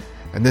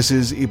 And this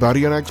is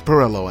Ibarionex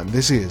Perello, and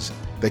this is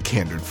The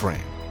Candid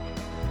Frame.